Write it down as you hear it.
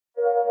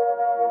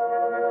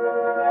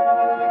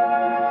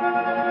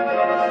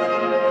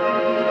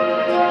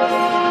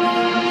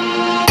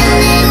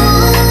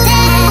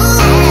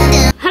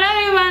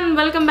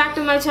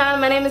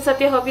my name is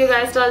Sathya. Hope you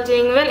guys are all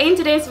doing well. In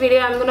today's video,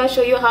 I'm gonna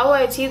show you how I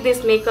achieved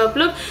this makeup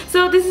look.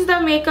 So this is the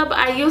makeup.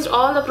 I used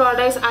all the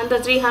products under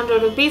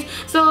 300 rupees.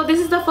 So this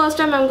is the first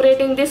time I'm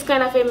creating this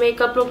kind of a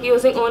makeup look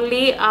using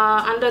only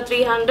under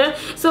 300.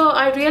 So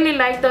I really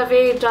like the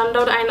way it turned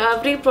out, and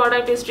every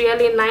product is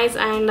really nice,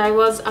 and I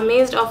was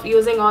amazed of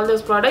using all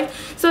those products.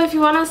 So if you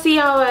wanna see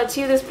how I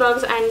achieve these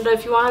products, and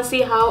if you wanna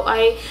see how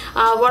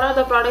what are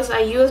the products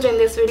I used in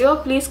this video,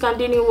 please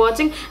continue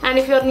watching. And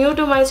if you're new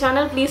to my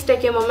channel, please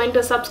take a moment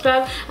to subscribe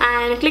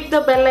and click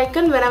the bell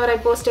icon. Whenever I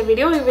post a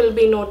video, you will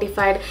be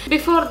notified.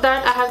 Before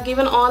that, I have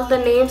given all the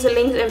names,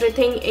 links,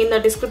 everything in the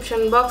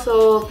description box,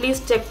 so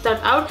please check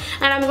that out.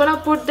 And I'm gonna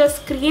put the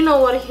screen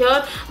over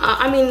here,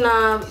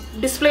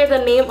 display the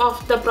name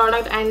of the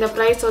product and the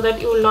price, so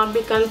that you will not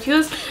be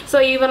confused.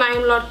 So even I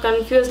am not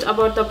confused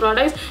about the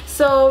products.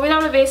 So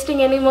without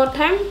wasting any more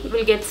time,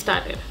 we'll get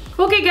started.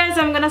 Okay guys,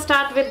 I'm gonna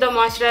start with the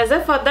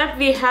moisturizer. For that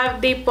we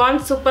have the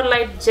Pond's Super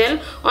Light Gel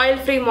Oil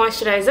Free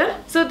Moisturizer.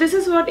 So this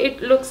is what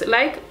it looks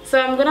like. So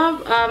I'm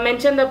gonna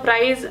mention the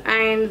price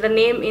and the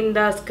name in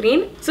the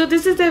screen. So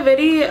this is a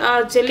very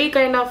jelly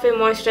kind of a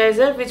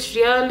moisturizer which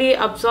really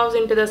absorbs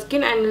into the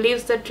skin and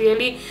leaves that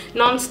really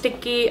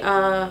non-sticky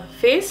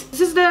face.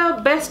 This is the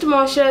best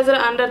moisturizer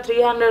under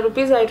 300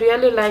 rupees. I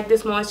really like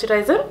this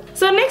moisturizer.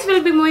 So next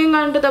we'll be moving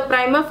on to the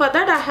primer. For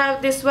that I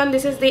have this one.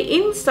 This is the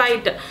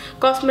Inside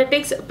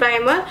Cosmetics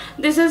primer.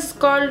 This is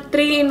called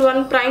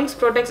 3-in-1 primes,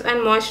 protects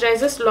and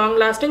moisturizes, long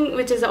lasting,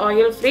 which is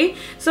oil free.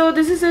 So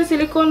this is a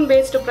silicone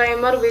based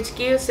primer which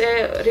gives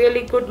a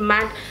really good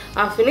matte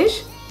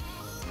finish.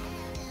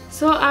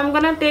 So I'm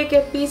gonna take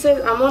a pea size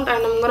amount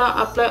and I'm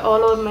gonna apply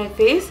all over my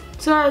face.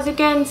 So as you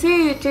can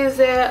see, it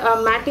is a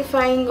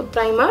mattifying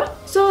primer.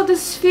 So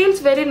this feels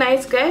very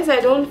nice, guys.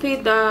 I don't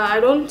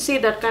see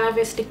that kind of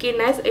a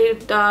stickiness.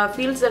 It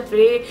feels that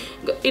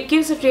it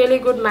gives a really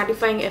good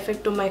mattifying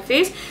effect to my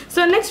face.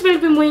 So next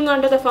we'll be moving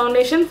on to the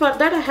foundation. For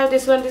that I have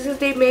this one. This is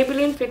the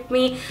Maybelline Fit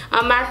Me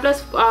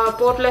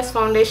Matte+Poreless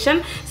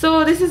foundation.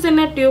 So this is in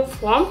a tube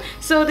form.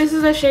 So this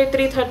is a shade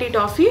 330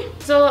 Toffee.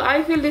 So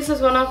I feel this is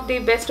one of the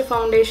best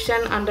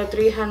foundation under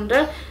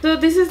 300. So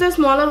this is the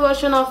smaller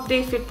version of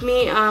the Fit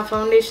Me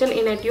foundation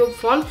in a tube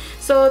form.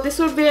 So this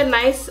would be a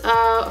nice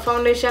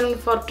foundation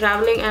for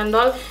traveling and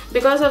all.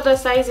 Because of the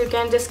size, you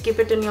can just keep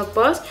it in your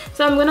purse.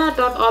 So I'm gonna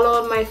dot all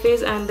over my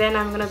face and then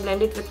I'm gonna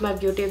blend it with my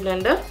beauty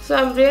blender. So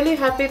I'm really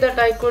happy that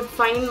I could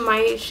find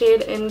my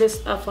shade in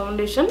this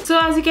foundation. So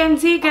as you can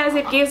see, guys,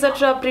 it gives a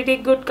pretty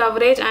good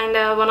coverage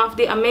and one of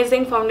the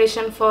amazing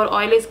foundation for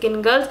oily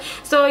skin girls.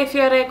 So if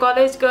you are a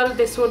college girl,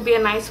 this would be a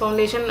nice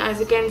foundation.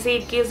 As you can see,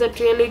 it gives a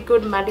really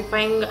good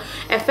mattifying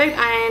effect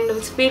and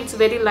it feels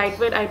very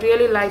lightweight. I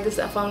really like this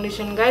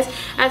foundation, guys.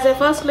 As a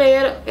first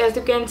layer, as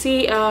you can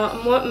see,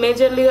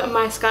 majorly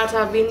my scars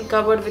have been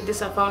covered with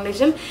this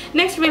foundation.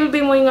 Next we'll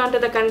be moving on to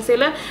the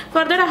concealer.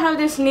 For that I have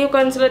this new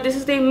concealer. This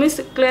is the Miss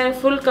Claire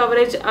full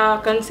coverage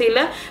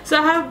concealer. So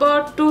I have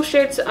bought two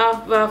shades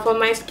of for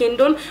my skin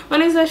tone.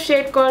 One is the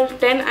shade called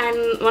 10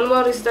 and one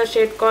more is the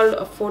shade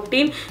called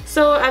 14.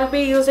 So I'll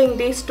be using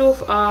these two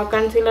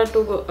concealer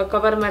to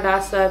cover my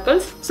dark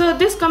circles. So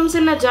this comes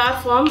in a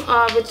jar form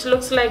which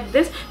looks like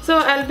this. So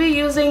I'll be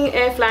using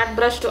a flat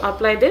brush to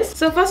apply this.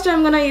 So first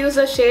I'm gonna use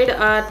the shade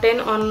 10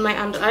 on my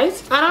under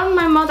eyes. Around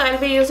my mouth I'll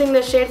be using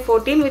the shade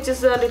 14, which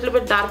is a little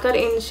bit darker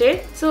in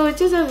shade. So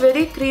which is a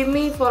very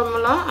creamy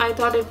formula. I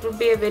thought it would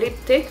be a very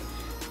thick.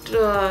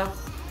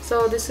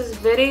 So this is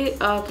very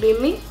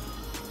creamy.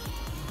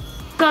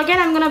 So again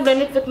I'm gonna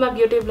blend it with my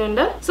beauty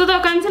blender. So the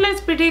concealer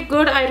is pretty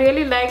good. I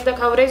really like the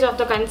coverage of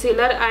the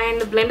concealer and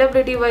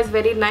blendability was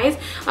very nice.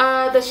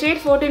 The shade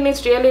 14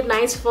 is really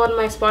nice for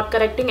my spot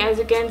correcting. As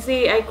you can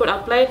see, I could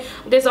apply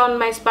this on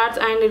my spots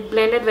and it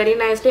blended very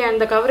nicely,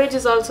 and the coverage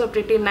is also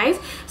pretty nice.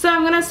 So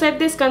I'm gonna set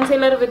this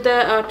concealer with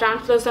the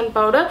translucent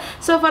powder.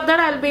 So for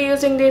that I'll be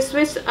using the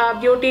Swiss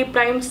Beauty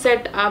Prime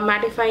Set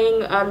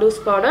Mattifying Loose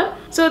Powder.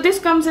 So this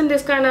comes in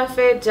this kind of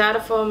a jar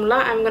formula.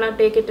 I'm gonna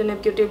take it in a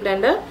beauty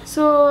blender.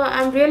 So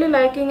I'm really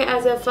liking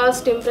as a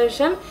first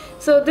impression.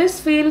 So this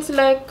feels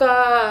like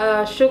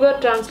sugar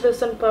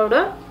translucent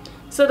powder.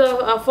 So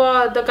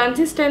for the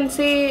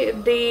consistency,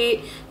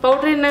 the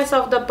powderiness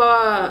of the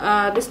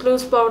this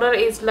loose powder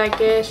is like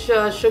a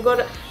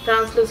sugar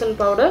translucent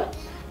powder.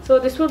 So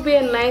this would be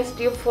a nice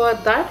dupe for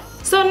that.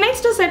 So next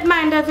to set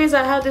my entire face,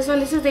 I have this one.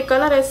 This is the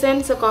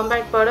Coloressence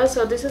compact powder.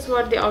 So this is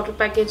what the outer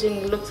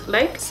packaging looks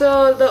like.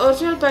 So the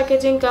original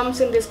packaging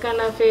comes in this kind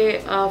of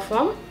a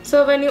form.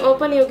 So when you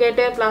open, you get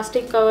a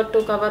plastic cover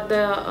to cover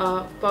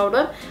the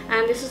powder,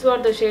 and this is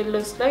what the shade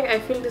looks like. I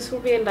feel this will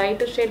be a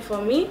lighter shade for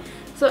me.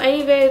 So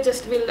anyway,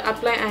 just we'll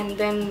apply and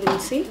then we'll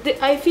see.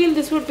 I feel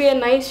this would be a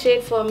nice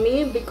shade for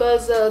me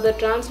because the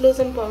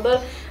translucent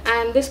powder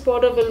and this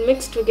powder will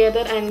mix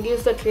together and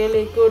gives that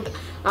really good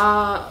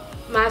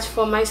match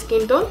for my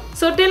skin tone.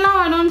 So till now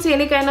I don't see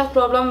any kind of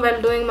problem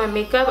while doing my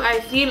makeup. I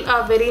feel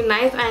very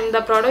nice, and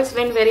the products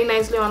went very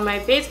nicely on my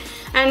face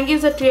and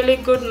gives a really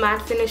good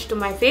matte finish to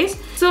my face.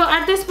 So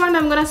at this point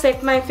I'm gonna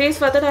set my face.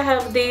 For that I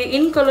have the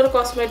Incolor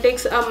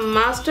Cosmetics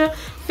Master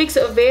Fix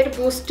Wear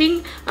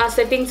Boosting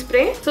Setting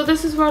Spray. So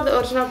this is what the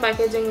original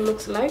packaging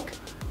looks like.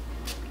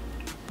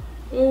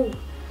 Ooh,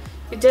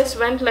 it just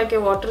went like a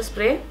water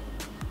spray.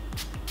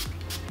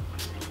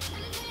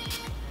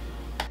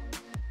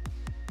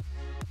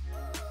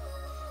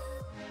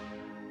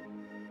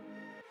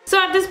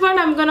 So at this point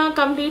I'm gonna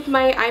complete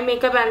my eye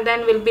makeup and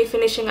then we'll be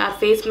finishing our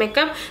face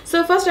makeup.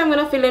 So first I'm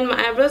gonna fill in my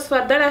eyebrows. For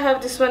that I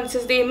have this one. This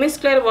is the Miss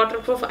Claire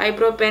waterproof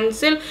eyebrow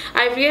pencil.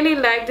 I really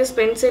like this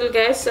pencil,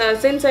 guys.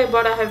 Since I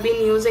bought, I have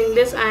been using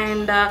this,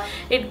 and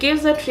it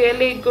gives a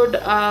really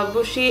good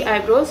bushy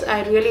eyebrows.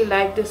 I really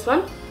like this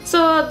one.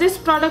 So this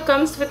product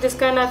comes with this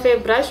kind of a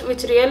brush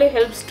which really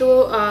helps to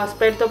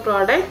spread the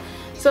product.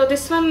 So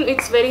this one,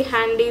 it's very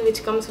handy,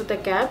 which comes with a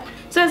cap.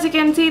 So as you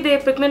can see, the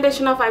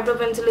pigmentation of eyebrow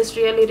pencil is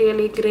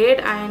really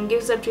great and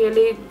gives a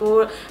really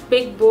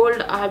big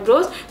bold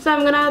eyebrows. So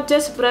I'm gonna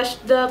just brush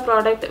the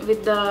product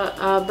with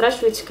the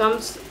brush which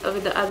comes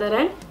with the other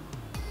end.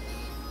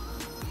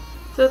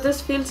 So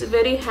this feels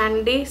very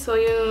handy, so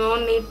you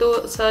don't need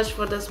to search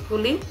for the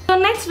spoolie. So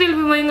next we'll be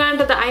moving on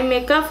to the eye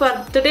makeup. For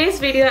today's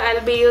video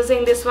I'll be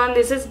using this one.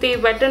 This is the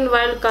Wet n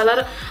Wild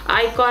Color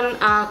Icon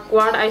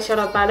Quad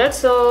eyeshadow palette.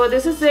 So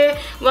this is a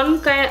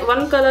one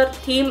color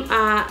theme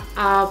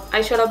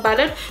eyeshadow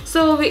palette.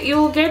 So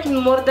you get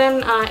more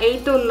than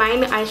 8 to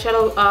 9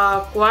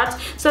 eyeshadow quads,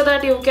 so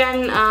that you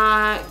can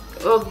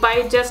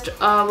buy just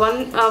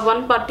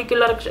one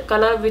particular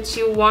color which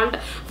you want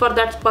for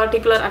that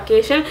particular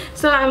occasion.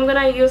 So I'm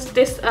gonna use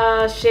this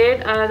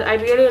shade. I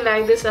really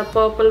like this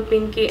purple,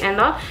 pinky and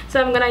all, so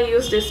I'm gonna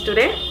use this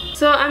today.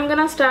 So I'm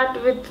gonna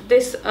start with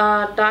this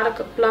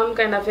dark plum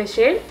kind of a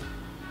shade.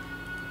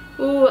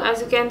 Ooh,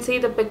 as you can see,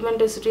 the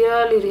pigment is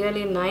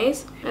really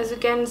nice. As you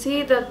can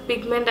see, the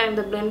pigment and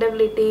the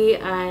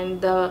blendability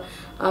and the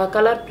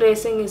color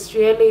placing is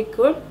really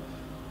good.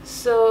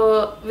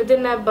 So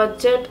within a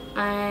budget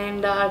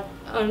and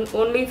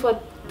only for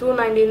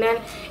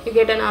 $2.99 you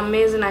get an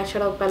amazing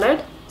eyeshadow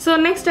palette. So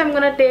next I'm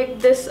gonna take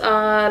this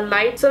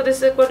light. So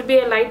this could be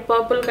a light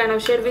purple kind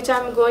of shade, which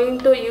I'm going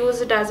to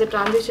use it as a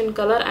transition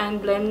color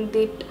and blend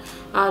it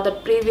the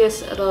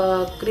previous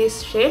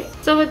crease shade.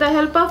 So with the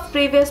help of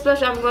previous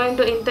brush I'm going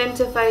to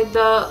intensify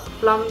the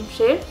plum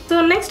shade.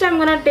 So next I'm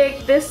gonna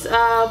take this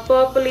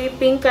purpley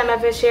pink kind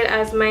of a shade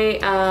as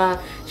my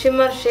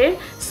shimmer shade.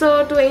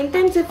 So to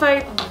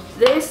intensify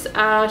this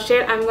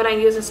shade I'm gonna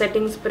use a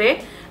setting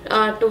spray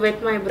to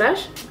wet my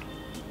brush.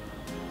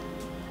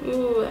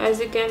 Ooh, as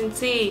you can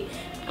see,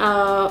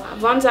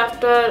 once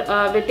after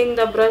wetting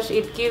the brush,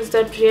 it gives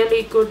that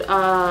really good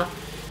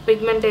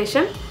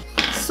pigmentation.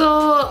 So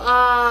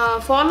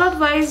fallout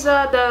wise,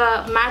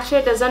 the matte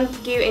shade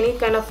doesn't give any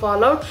kind of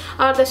fallout.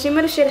 The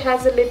shimmer shade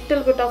has a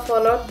little bit of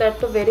fallout, that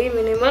too very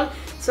minimal,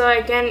 so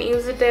I can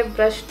use it a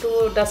brush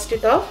to dust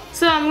it off.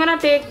 So I'm gonna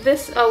take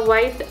this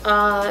white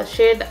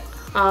shade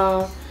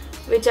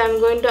which I'm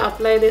going to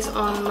apply this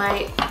on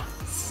my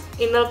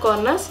inner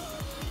corners.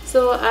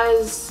 So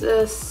as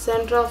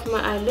center of my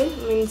eyelid,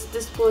 means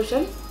this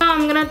portion. Now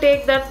I'm gonna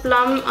take that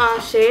plum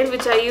shade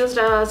which I used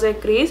as a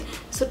crease,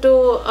 so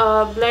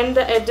to blend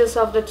the edges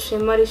of that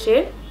shimmery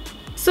shade.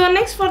 So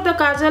next for the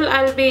kajal,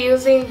 I'll be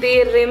using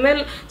the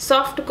Rimmel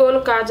Soft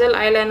Kohl Kajal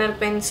Eyeliner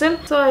Pencil.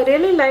 So I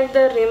really like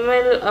the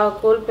Rimmel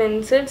Kohl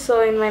pencil.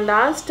 So in my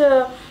last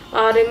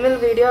Rimmel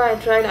video I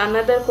tried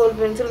another Kohl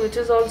pencil which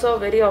is also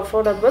very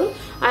affordable.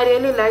 I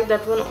really like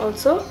that one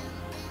also.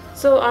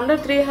 So under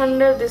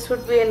 300 this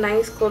would be a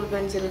nice Kohl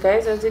pencil,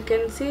 guys. As you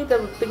can see,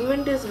 the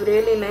pigment is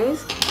really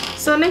nice.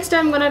 So next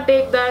I'm gonna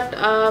take that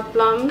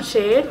plum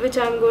shade which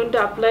I'm going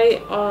to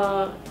apply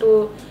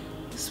to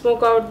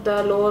smoke out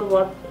the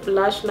lower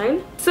lash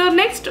line. So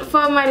next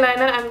for my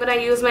liner I'm gonna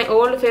use my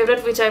old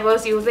favorite which I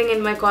was using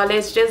in my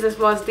college days. This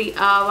was the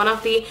one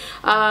of the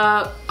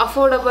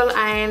affordable,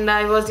 and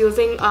I was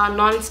using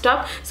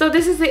non-stop. So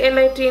this is the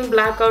Elle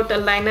blackout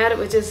liner,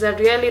 which is a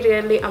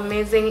really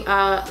amazing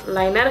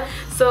liner.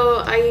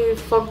 So I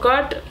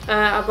forgot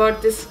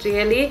about this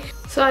really.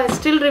 So I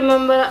still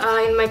remember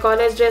in my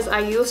college days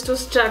I used to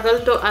struggle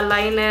to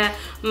align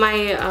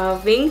my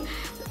wing.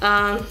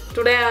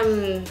 Today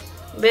I'm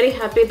very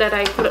happy that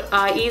I could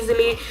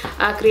easily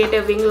create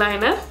a wing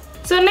liner.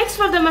 So next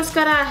for the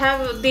mascara I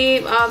have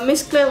the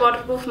Miss Claire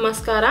waterproof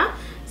mascara.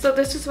 So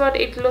this is what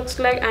it looks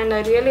like, and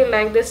I really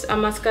like this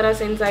mascara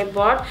since I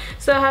bought.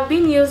 So I have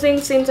been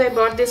using since I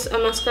bought this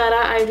mascara.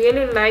 I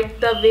really like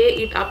the way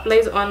it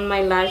applies on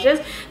my lashes.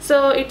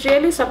 So it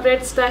really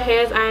separates the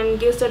hairs and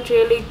gives a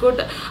really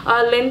good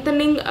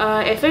lengthening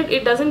effect.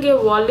 It doesn't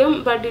give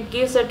volume, but it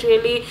gives a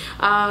really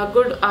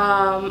good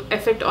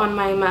effect on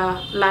my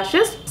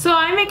lashes. So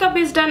eye makeup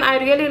is done. I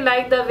really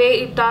like the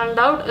way it turned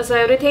out. So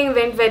everything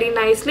went very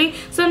nicely.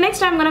 So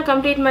next I'm gonna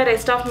complete my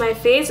rest of my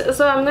face.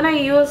 So I'm gonna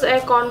use a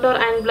contour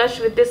and blush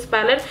with this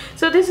palette.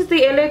 So this is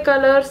the LA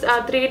Colors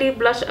 3D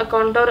blush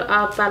contour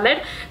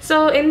palette.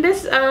 So in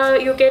this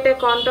you get a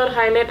contour,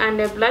 highlight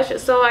and a blush.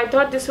 So I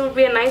thought this would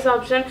be a nice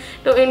option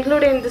to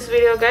include in this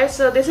video, guys.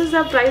 So this is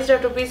the price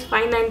at rupees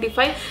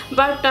 595,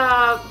 but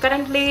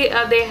currently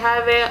they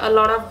have a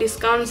lot of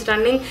discounts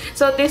running.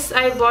 So this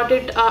I bought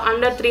it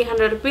under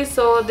 300 rupees.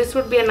 So this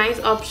would be a nice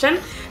option.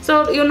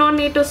 So you don't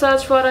need to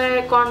search for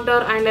a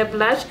contour and a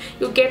blush.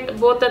 You get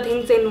both the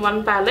things in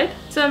one palette.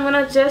 So I'm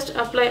gonna just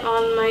apply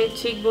on my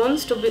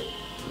cheekbones to be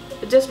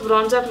just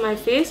bronze up my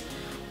face.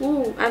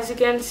 Ooh, as you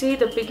can see,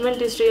 the pigment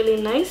is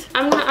really nice.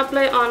 I'm gonna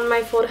apply on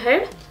my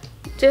forehead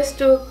just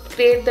to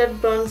create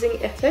that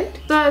bronzing effect.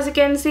 So as you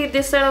can see,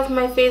 this side of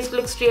my face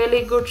looks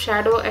really good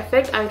shadow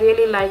effect. I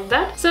really like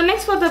that. So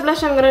next for the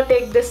blush, I'm gonna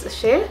take this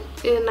shade,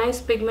 a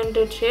nice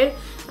pigmented shade,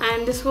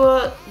 and this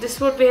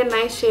would be a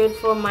nice shade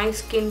for my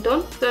skin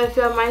tone. So if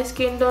you have my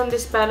skin tone,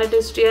 this palette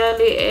is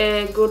really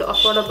a good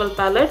affordable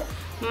palette.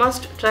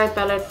 Must try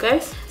palette,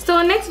 guys.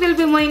 So next we'll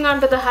be moving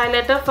on to the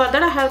highlighter. For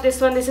that I have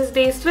this one. This is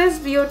the Swiss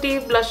Beauty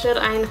blusher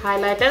and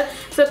highlighter.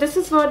 So this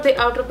is what the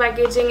outer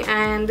packaging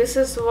and this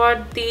is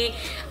what the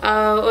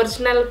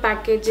original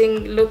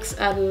packaging looks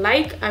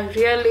like. I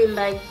really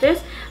like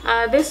this.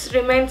 This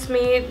reminds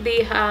me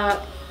the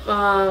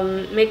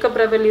Makeup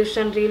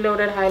Revolution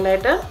Reloaded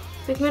highlighter.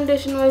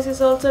 Pigmentation wise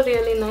is also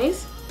really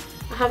nice.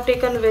 I have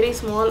taken very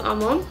small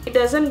amount. It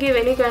doesn't give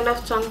any kind of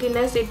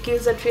chunkiness. It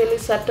gives a really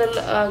subtle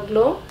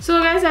glow.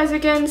 So guys, as you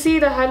can see,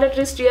 the highlighter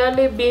is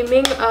really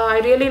beaming. I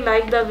really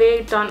like the way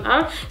it turned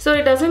out. So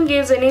it doesn't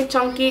give any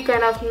chunky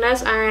kind of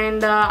ness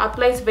and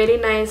applies very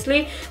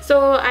nicely. So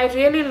I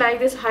really like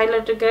this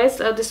highlighter, guys.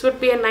 This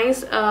would be a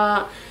nice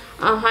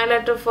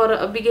highlighter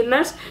for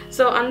beginners.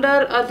 So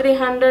under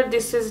 300,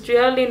 this is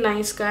really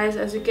nice, guys.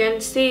 As you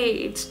can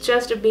see, it's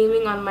just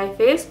beaming on my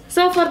face.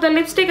 So for the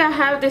lipstick, I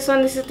have this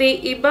one. This is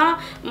the Iba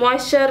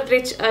Moisture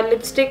Rich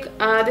lipstick.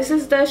 This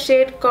is the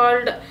shade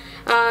called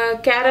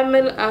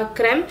Caramel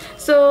Creme.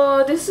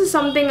 So this is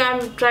something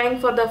I'm trying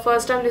for the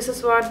first time. This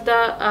is what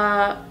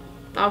the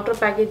outer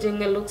packaging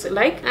looks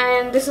like,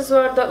 and this is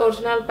what the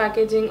original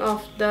packaging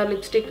of the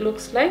lipstick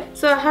looks like.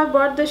 So I have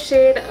bought the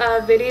shade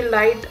very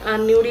light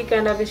nudie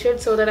kind of a shade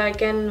so that I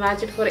can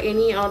match it for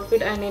any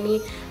outfit and any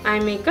eye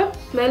makeup.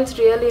 Smells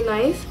really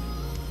nice.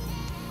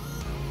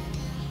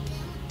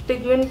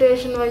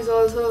 Pigmentation wise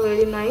also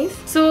very nice.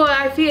 So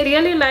I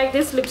really like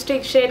this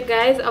lipstick shade,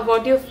 guys.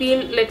 What you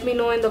feel, let me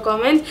know in the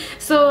comments.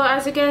 So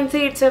as you can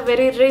see, it's a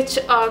very rich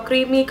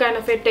creamy kind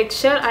of a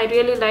texture. I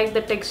really like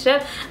the texture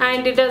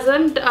and it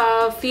doesn't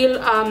feel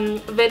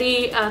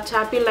very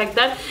chappy like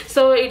that.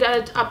 So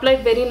it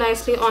applied very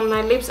nicely on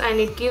my lips and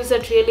it gives a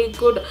really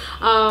good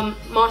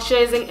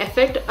moisturizing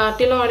effect.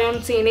 Till now I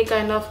don't see any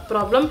kind of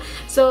problem.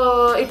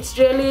 So it's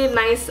really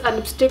nice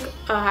lipstick.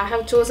 I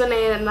have chosen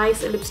a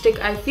nice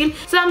lipstick, I feel.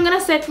 So I'm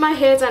gonna set my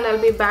hairs and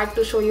I'll be back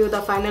to show you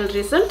the final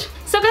result.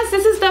 So guys,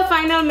 this is the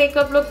final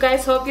makeup look,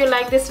 guys. Hope you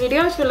like this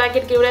video. If you like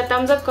it, give it a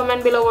thumbs up,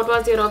 comment below what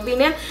was your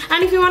opinion,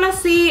 and if you want to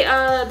see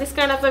this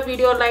kind of a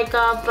video like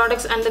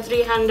products under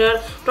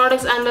 300,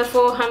 products under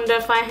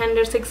 400,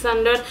 500,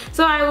 600,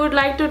 so I would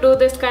like to do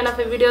this kind of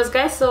a videos,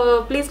 guys.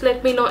 So please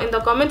let me know in the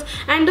comments,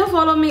 and do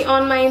follow me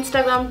on my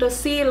Instagram to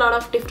see a lot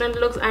of different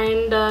looks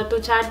and to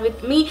chat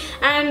with me,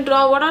 and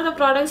what are the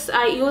products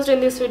I used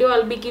in this video.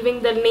 I'll be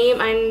giving the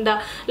name and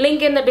the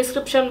link in the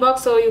description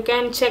box so you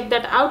can check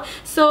that out.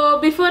 So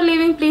before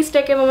leaving, please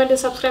take a moment to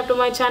subscribe to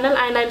my channel,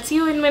 and I'll see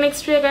you in my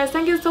next video, guys.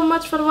 Thank you so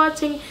much for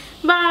watching.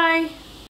 Bye.